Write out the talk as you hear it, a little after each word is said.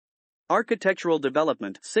Architectural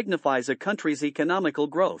development signifies a country's economical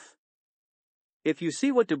growth. If you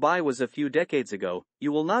see what Dubai was a few decades ago,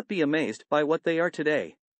 you will not be amazed by what they are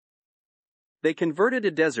today. They converted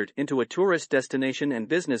a desert into a tourist destination and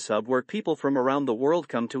business hub where people from around the world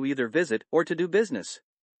come to either visit or to do business.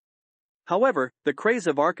 However, the craze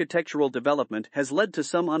of architectural development has led to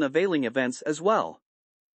some unavailing events as well.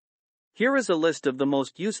 Here is a list of the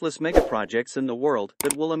most useless megaprojects in the world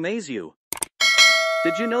that will amaze you.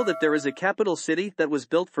 Did you know that there is a capital city that was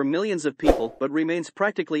built for millions of people but remains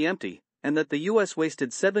practically empty, and that the US wasted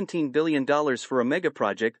 $17 billion for a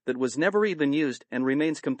megaproject that was never even used and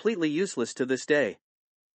remains completely useless to this day?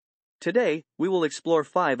 Today, we will explore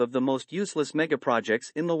 5 of the most useless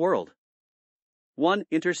megaprojects in the world. 1.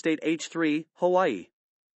 Interstate H3, Hawaii.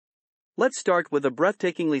 Let's start with a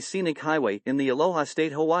breathtakingly scenic highway in the Aloha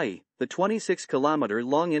State, Hawaii. The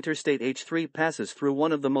 26-kilometer-long Interstate H3 passes through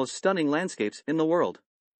one of the most stunning landscapes in the world.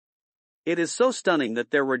 It is so stunning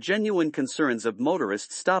that there were genuine concerns of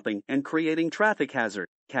motorists stopping and creating traffic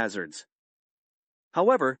hazards.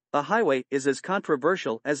 However, the highway is as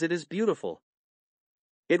controversial as it is beautiful.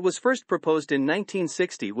 It was first proposed in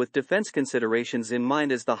 1960 with defense considerations in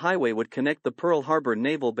mind, as the highway would connect the Pearl Harbor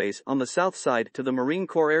Naval Base on the south side to the Marine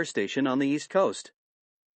Corps Air Station on the east coast.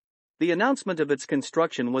 The announcement of its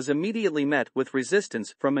construction was immediately met with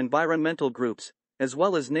resistance from environmental groups, as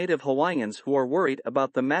well as native Hawaiians who are worried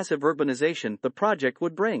about the massive urbanization the project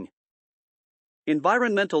would bring.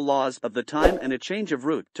 Environmental laws of the time and a change of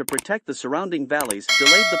route to protect the surrounding valleys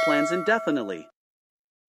delayed the plans indefinitely.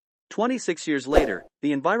 26 years later,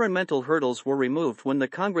 the environmental hurdles were removed when the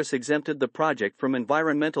Congress exempted the project from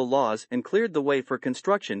environmental laws and cleared the way for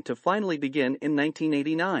construction to finally begin in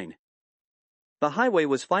 1989. The highway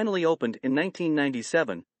was finally opened in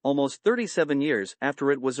 1997, almost 37 years after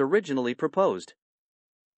it was originally proposed.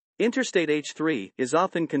 Interstate H3 is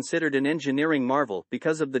often considered an engineering marvel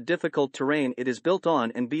because of the difficult terrain it is built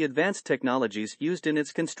on and the advanced technologies used in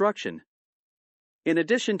its construction. In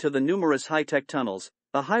addition to the numerous high-tech tunnels,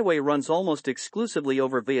 the highway runs almost exclusively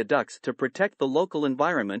over viaducts to protect the local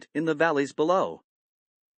environment in the valleys below.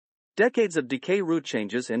 Decades of decay route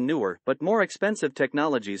changes and newer but more expensive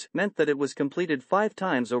technologies meant that it was completed 5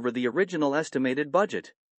 times over the original estimated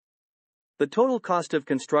budget. The total cost of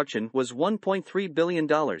construction was $1.3 billion,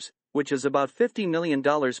 which is about $50 million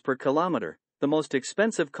per kilometer, the most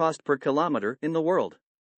expensive cost per kilometer in the world.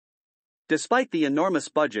 Despite the enormous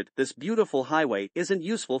budget, this beautiful highway isn't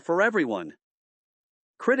useful for everyone.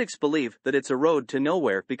 Critics believe that it's a road to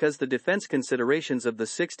nowhere because the defense considerations of the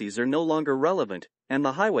 60s are no longer relevant, and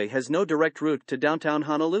the highway has no direct route to downtown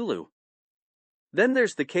Honolulu. Then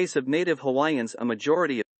there's the case of native Hawaiians, a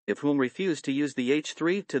majority of whom refuse to use the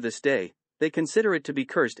H3 to this day. They consider it to be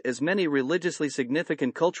cursed, as many religiously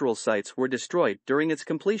significant cultural sites were destroyed during its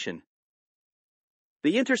completion.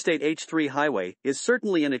 The Interstate H3 highway is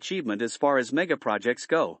certainly an achievement as far as megaprojects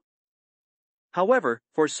go. However,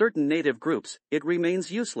 for certain native groups, it remains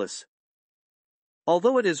useless.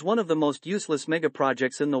 Although it is one of the most useless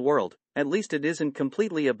megaprojects in the world, at least it isn't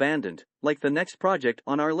completely abandoned, like the next project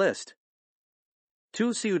on our list.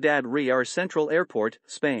 2. Ciudad Real Central Airport,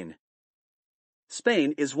 Spain.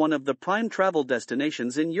 Spain is one of the prime travel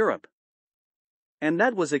destinations in Europe. And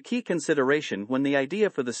that was a key consideration when the idea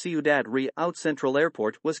for the Ciudad Real Central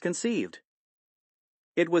Airport was conceived.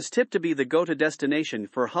 It was tipped to be the go-to destination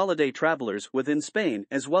for holiday travelers within Spain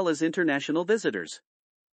as well as international visitors.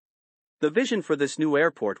 The vision for this new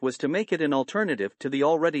airport was to make it an alternative to the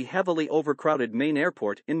already heavily overcrowded main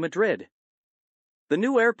airport in Madrid. The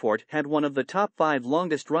new airport had one of the top 5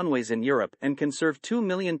 longest runways in Europe and can serve 2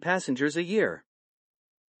 million passengers a year.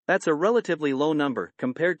 That's a relatively low number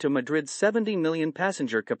compared to Madrid's 70 million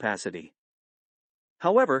passenger capacity.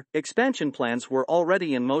 However, expansion plans were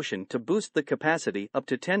already in motion to boost the capacity up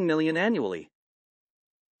to 10 million annually.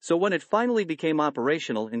 So when it finally became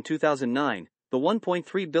operational in 2009, the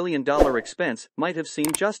 $1.3 billion expense might have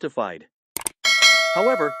seemed justified.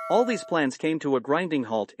 However, all these plans came to a grinding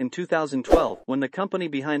halt in 2012 when the company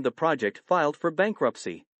behind the project filed for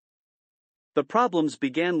bankruptcy. The problems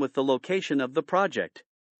began with the location of the project.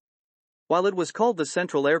 While it was called the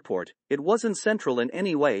Central Airport, it wasn't central in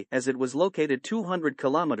any way, as it was located 200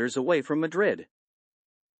 kilometers away from Madrid.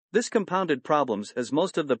 This compounded problems as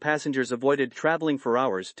most of the passengers avoided traveling for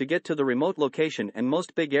hours to get to the remote location, and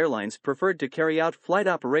most big airlines preferred to carry out flight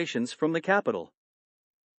operations from the capital.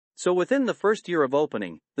 So within the first year of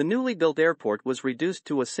opening, the newly built airport was reduced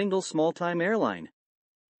to a single small-time airline,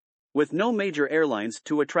 with no major airlines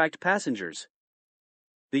to attract passengers.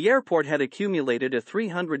 The airport had accumulated a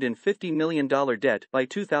 $350 million debt by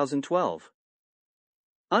 2012.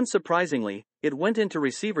 Unsurprisingly, it went into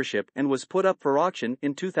receivership and was put up for auction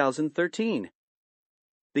in 2013.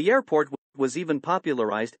 The airport was even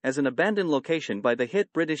popularized as an abandoned location by the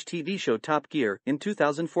hit British TV show Top Gear in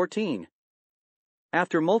 2014.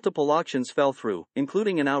 After multiple auctions fell through,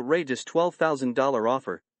 including an outrageous $12,000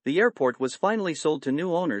 offer, the airport was finally sold to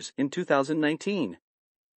new owners in 2019.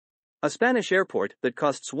 A Spanish airport that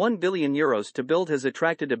costs €1 billion to build has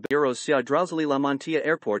attracted a Euros. Ciadud La Mantilla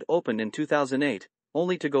Airport opened in 2008,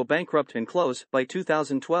 only to go bankrupt and close by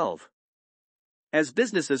 2012. As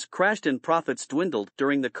businesses crashed and profits dwindled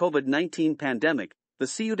during the COVID-19 pandemic, the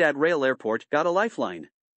Ciudad Rail Airport got a lifeline.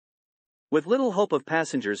 With little hope of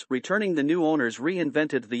passengers returning, the new owners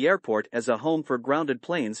reinvented the airport as a home for grounded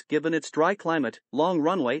planes given its dry climate, long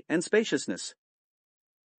runway, and spaciousness.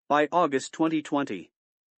 By August 2020,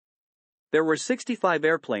 there were 65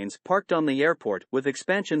 airplanes parked on the airport, with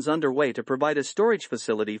expansions underway to provide a storage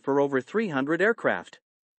facility for over 300 aircraft.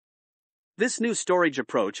 This new storage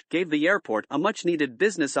approach gave the airport a much-needed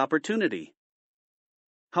business opportunity.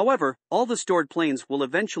 However, all the stored planes will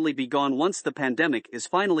eventually be gone once the pandemic is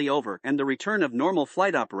finally over and the return of normal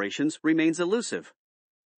flight operations remains elusive.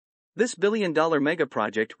 This billion-dollar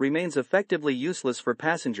megaproject remains effectively useless for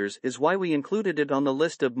passengers, is why we included it on the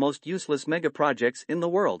list of most useless megaprojects in the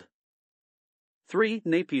world. 3.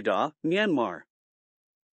 Naypyidaw, Myanmar.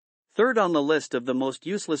 Third on the list of the most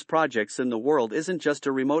useless projects in the world isn't just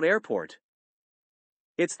a remote airport.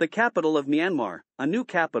 It's the capital of Myanmar, a new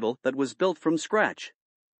capital that was built from scratch.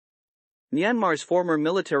 Myanmar's former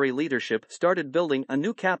military leadership started building a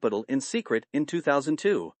new capital in secret in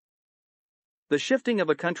 2002. The shifting of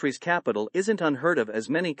a country's capital isn't unheard of, as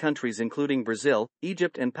many countries including Brazil,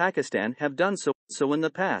 Egypt and Pakistan have done so in the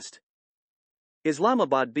past.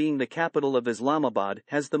 Islamabad, being the capital of Islamabad,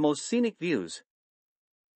 has the most scenic views.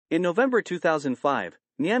 In November 2005,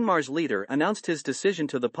 Myanmar's leader announced his decision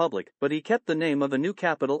to the public, but he kept the name of a new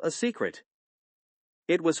capital a secret.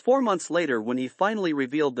 It was 4 months later when he finally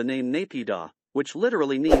revealed the name Naypyidaw, which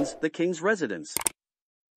literally means the king's residence.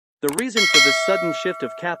 The reason for this sudden shift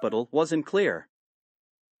of capital wasn't clear.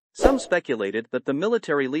 Some speculated that the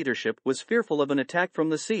military leadership was fearful of an attack from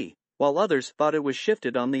the sea, while others thought it was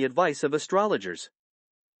shifted on the advice of astrologers.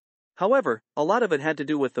 However, a lot of it had to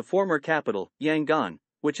do with the former capital, Yangon,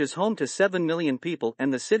 which is home to 7 million people,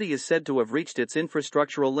 and the city is said to have reached its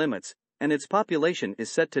infrastructural limits, and its population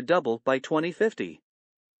is set to double by 2050.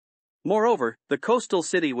 Moreover, the coastal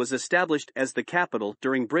city was established as the capital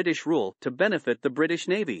during British rule to benefit the British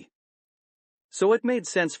Navy. So it made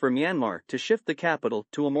sense for Myanmar to shift the capital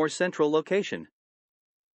to a more central location.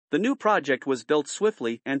 The new project was built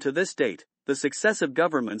swiftly, and to this date, the successive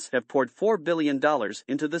governments have poured $4 billion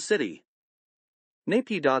into the city.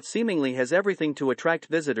 Naypyidaw seemingly has everything to attract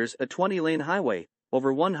visitors: a 20-lane highway,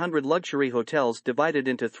 over 100 luxury hotels divided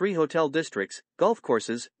into 3 hotel districts, golf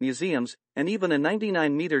courses, museums, and even a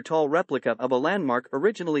 99-meter-tall replica of a landmark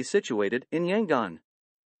originally situated in Yangon.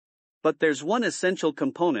 But there's one essential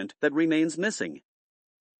component that remains missing: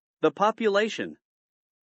 the population.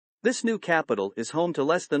 This new capital is home to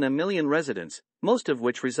less than 1 million residents, most of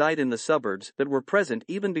which reside in the suburbs that were present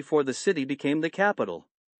even before the city became the capital.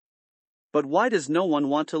 But why does no one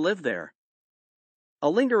want to live there? A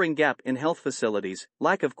lingering gap in health facilities,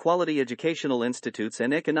 lack of quality educational institutes,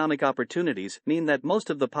 and economic opportunities mean that most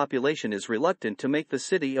of the population is reluctant to make the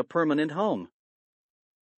city a permanent home.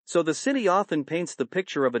 So the city often paints the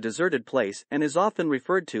picture of a deserted place and is often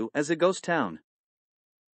referred to as a ghost town.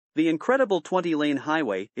 The incredible 20-lane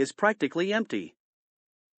highway is practically empty.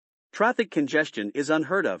 Traffic congestion is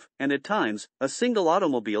unheard of, and at times, a single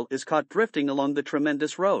automobile is caught drifting along the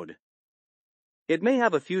tremendous road. It may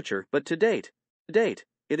have a future, but to date,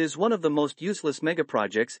 it is one of the most useless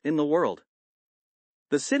megaprojects in the world.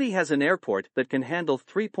 The city has an airport that can handle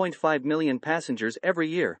 3.5 million passengers every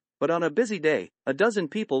year, but on a busy day, a dozen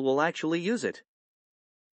people will actually use it.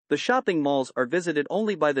 The shopping malls are visited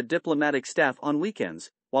only by the diplomatic staff on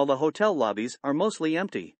weekends, while the hotel lobbies are mostly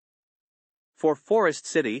empty. For Forest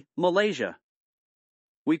City, Malaysia.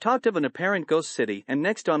 We talked of an apparent ghost city, and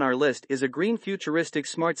next on our list is a green futuristic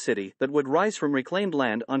smart city that would rise from reclaimed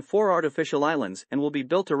land on 4 artificial islands and will be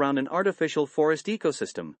built around an artificial forest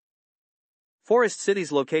ecosystem. Forest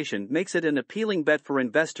City's location makes it an appealing bet for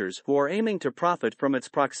investors who are aiming to profit from its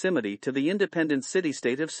proximity to the independent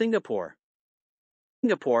city-state of Singapore.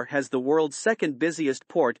 Singapore has the world's second busiest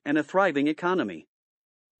port and a thriving economy.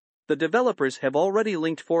 The developers have already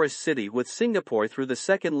linked Forest City with Singapore through the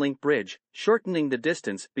Second Link Bridge, shortening the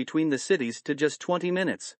distance between the cities to just 20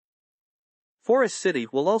 minutes. Forest City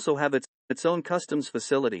will also have its own customs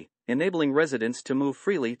facility, enabling residents to move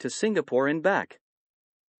freely to Singapore and back.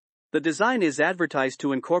 The design is advertised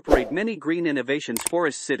to incorporate many green innovations.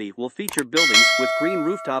 Forest City will feature buildings with green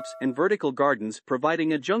rooftops and vertical gardens,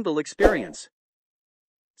 providing a jungle experience.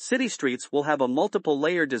 City streets will have a multiple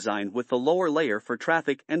layer design with the lower layer for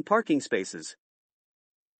traffic and parking spaces,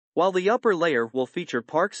 while the upper layer will feature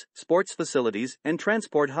parks, sports facilities, and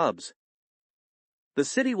transport hubs. The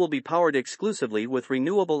city will be powered exclusively with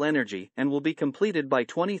renewable energy and will be completed by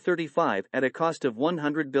 2035 at a cost of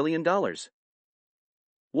 $100 billion.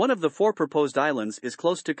 One of the 4 proposed islands is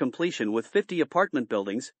close to completion with 50 apartment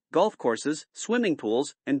buildings, golf courses, swimming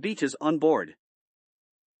pools, and beaches on board.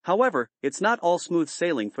 However, it's not all smooth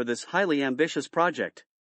sailing for this highly ambitious project.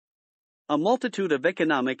 A multitude of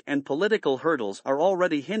economic and political hurdles are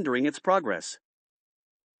already hindering its progress.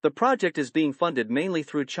 The project is being funded mainly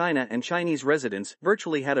through China, and Chinese residents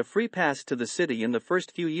virtually had a free pass to the city in the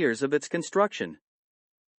first few years of its construction.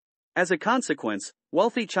 As a consequence,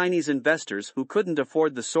 wealthy Chinese investors who couldn't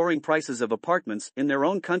afford the soaring prices of apartments in their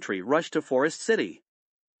own country rushed to Forest City.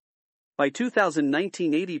 By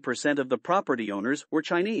 2019, 80% of the property owners were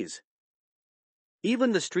Chinese.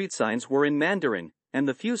 Even the street signs were in Mandarin, and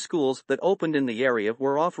the few schools that opened in the area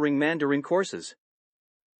were offering Mandarin courses.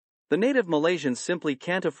 The native Malaysians simply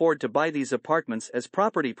can't afford to buy these apartments, as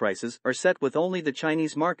property prices are set with only the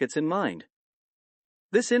Chinese markets in mind.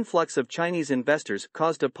 This influx of Chinese investors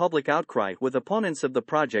caused a public outcry, with opponents of the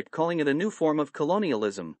project calling it a new form of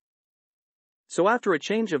colonialism. So after a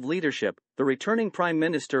change of leadership, the returning Prime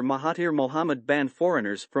Minister Mahathir Mohamad banned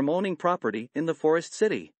foreigners from owning property in the Forest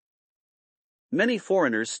City. Many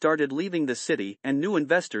foreigners started leaving the city and new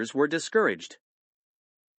investors were discouraged.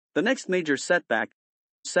 The next major setback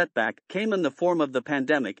came in the form of the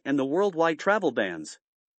pandemic and the worldwide travel bans.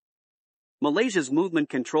 Malaysia's movement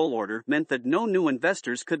control order meant that no new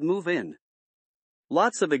investors could move in.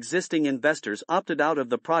 Lots of existing investors opted out of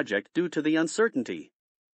the project due to the uncertainty.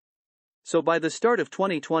 So by the start of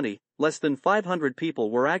 2020, less than 500 people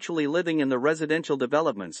were actually living in the residential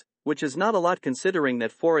developments, which is not a lot considering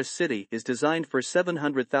that Forest City is designed for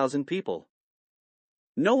 700,000 people.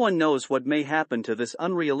 No one knows what may happen to this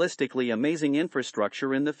unrealistically amazing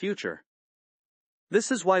infrastructure in the future. This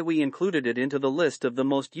is why we included it into the list of the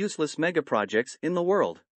most useless megaprojects in the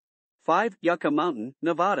world. 5. Yucca Mountain,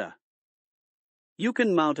 Nevada. Yucca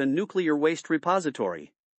Mountain Nuclear Waste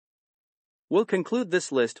Repository. We'll conclude this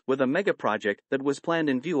list with a megaproject that was planned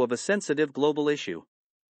in view of a sensitive global issue.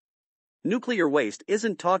 Nuclear waste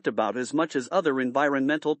isn't talked about as much as other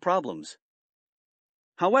environmental problems.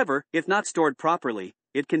 However, if not stored properly,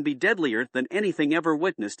 it can be deadlier than anything ever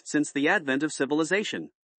witnessed since the advent of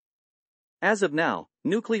civilization. As of now,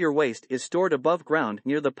 nuclear waste is stored above ground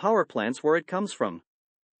near the power plants where it comes from.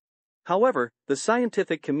 However, the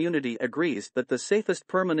scientific community agrees that the safest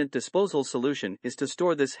permanent disposal solution is to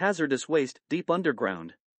store this hazardous waste deep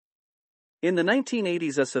underground. In the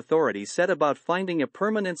 1980s, US authorities set about finding a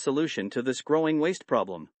permanent solution to this growing waste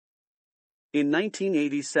problem. In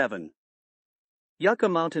 1987, Yucca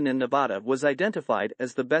Mountain in Nevada was identified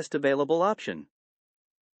as the best available option.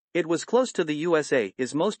 It was close to the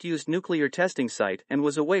USA's most used nuclear testing site and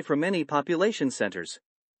was away from any population centers.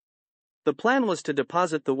 The plan was to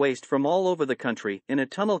deposit the waste from all over the country in a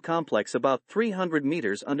tunnel complex about 300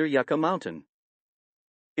 meters under Yucca Mountain.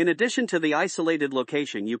 In addition to the isolated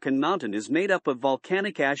location, Yucca Mountain is made up of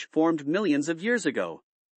volcanic ash formed millions of years ago.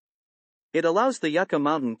 It allows the Yucca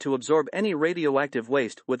Mountain to absorb any radioactive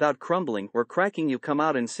waste without crumbling or cracking. Yucca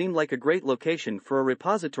Mountain seemed like a great location for a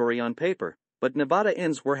repository on paper, but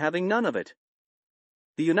Nevadaans were having none of it.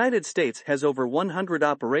 The United States has over 100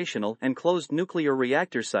 operational and closed nuclear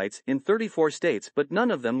reactor sites in 34 states, but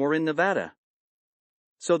none of them were in Nevada.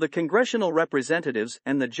 So the congressional representatives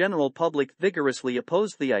and the general public vigorously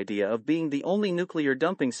opposed the idea of being the only nuclear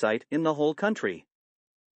dumping site in the whole country.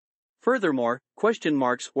 Furthermore, question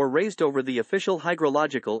marks were raised over the official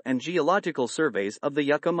hydrological and geological surveys of the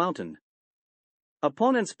Yucca Mountain.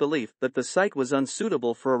 Opponents believe that the site was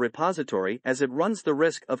unsuitable for a repository as it runs the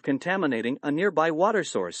risk of contaminating a nearby water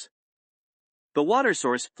source. The water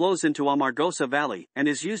source flows into Amargosa Valley and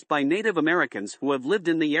is used by Native Americans who have lived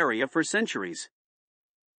in the area for centuries.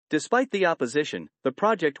 Despite the opposition, the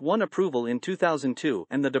project won approval in 2002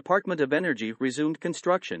 and the Department of Energy resumed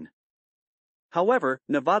construction. However,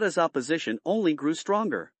 Nevada's opposition only grew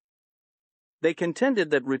stronger. They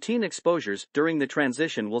contended that routine exposures during the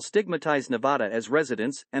transition will stigmatize Nevada as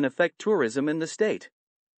residents and affect tourism in the state.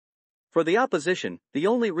 For the opposition, the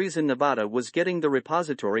only reason Nevada was getting the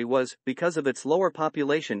repository was because of its lower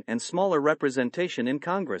population and smaller representation in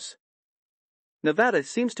Congress. Nevada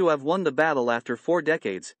seems to have won the battle after 4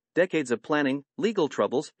 decades of planning, legal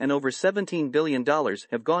troubles, and over $17 billion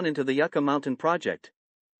have gone into the Yucca Mountain project.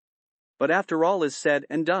 but after all is said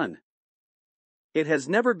and done, it has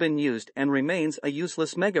never been used and remains a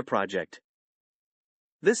useless megaproject.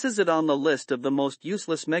 This is it on the list of the most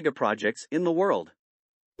useless megaprojects in the world.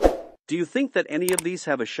 Do you think that any of these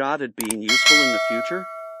have a shot at being useful in the future?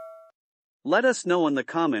 Let us know in the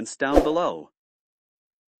comments down below.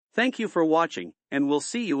 Thank you for watching, and we'll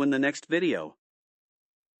see you in the next video.